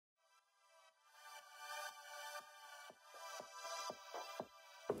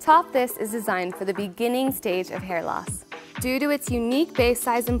Top This is designed for the beginning stage of hair loss. Due to its unique base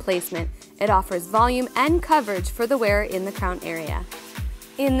size and placement, it offers volume and coverage for the wearer in the crown area.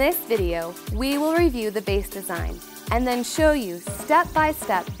 In this video, we will review the base design and then show you step by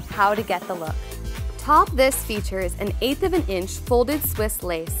step how to get the look. Top This features an 1/8 of an inch folded Swiss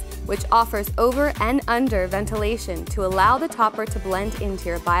lace, which offers over and under ventilation to allow the topper to blend into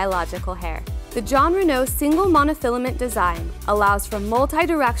your biological hair. The Jon Renau single monofilament design allows for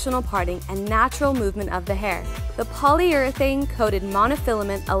multi-directional parting and natural movement of the hair. The polyurethane-coated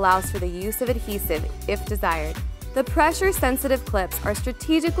monofilament allows for the use of adhesive if desired. The pressure-sensitive clips are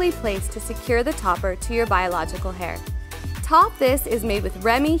strategically placed to secure the topper to your biological hair. Top This is made with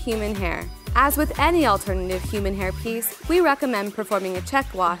Remy human hair. As with any alternative human hair piece, we recommend performing a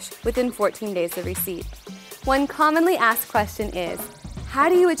check wash within 14 days of receipt. One commonly asked question is, how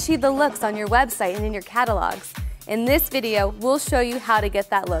do you achieve the looks on your website and in your catalogs? In this video, we'll show you how to get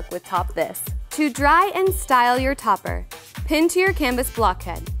that look with Top This. To dry and style your topper, pin to your canvas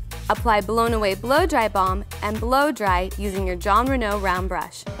blockhead. Apply blown away blow dry balm and blow dry using your Jon Renau round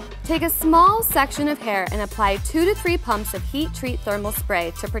brush. Take a small section of hair and apply 2 to 3 pumps of heat treat thermal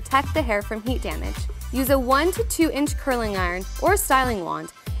spray to protect the hair from heat damage. Use a 1 to 2 inch curling iron or styling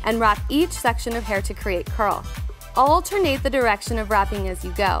wand and wrap each section of hair to create curl. Alternate the direction of wrapping as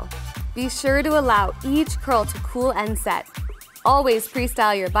you go. Be sure to allow each curl to cool and set. Always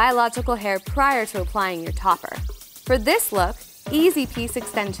pre-style your biological hair prior to applying your topper. For this look, easy piece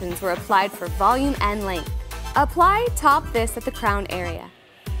extensions were applied for volume and length. Apply Top This at the crown area.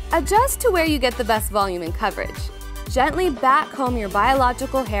 Adjust to where you get the best volume and coverage. Gently back comb your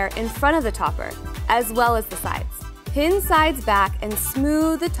biological hair in front of the topper, as well as the sides. Pin sides back and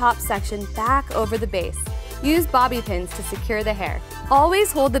smooth the top section back over the base. Use bobby pins to secure the hair.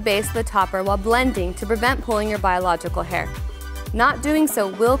 Always hold the base of the topper while blending to prevent pulling your biological hair. Not doing so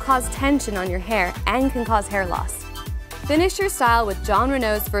will cause tension on your hair and can cause hair loss. Finish your style with Jon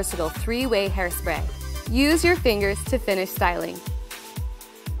Renau's versatile 3-way hairspray. Use your fingers to finish styling.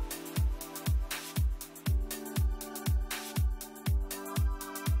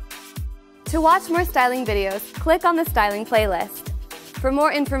 To watch more styling videos, click on the styling playlist. For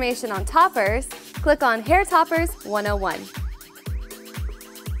more information on toppers, click on Hair Toppers 101.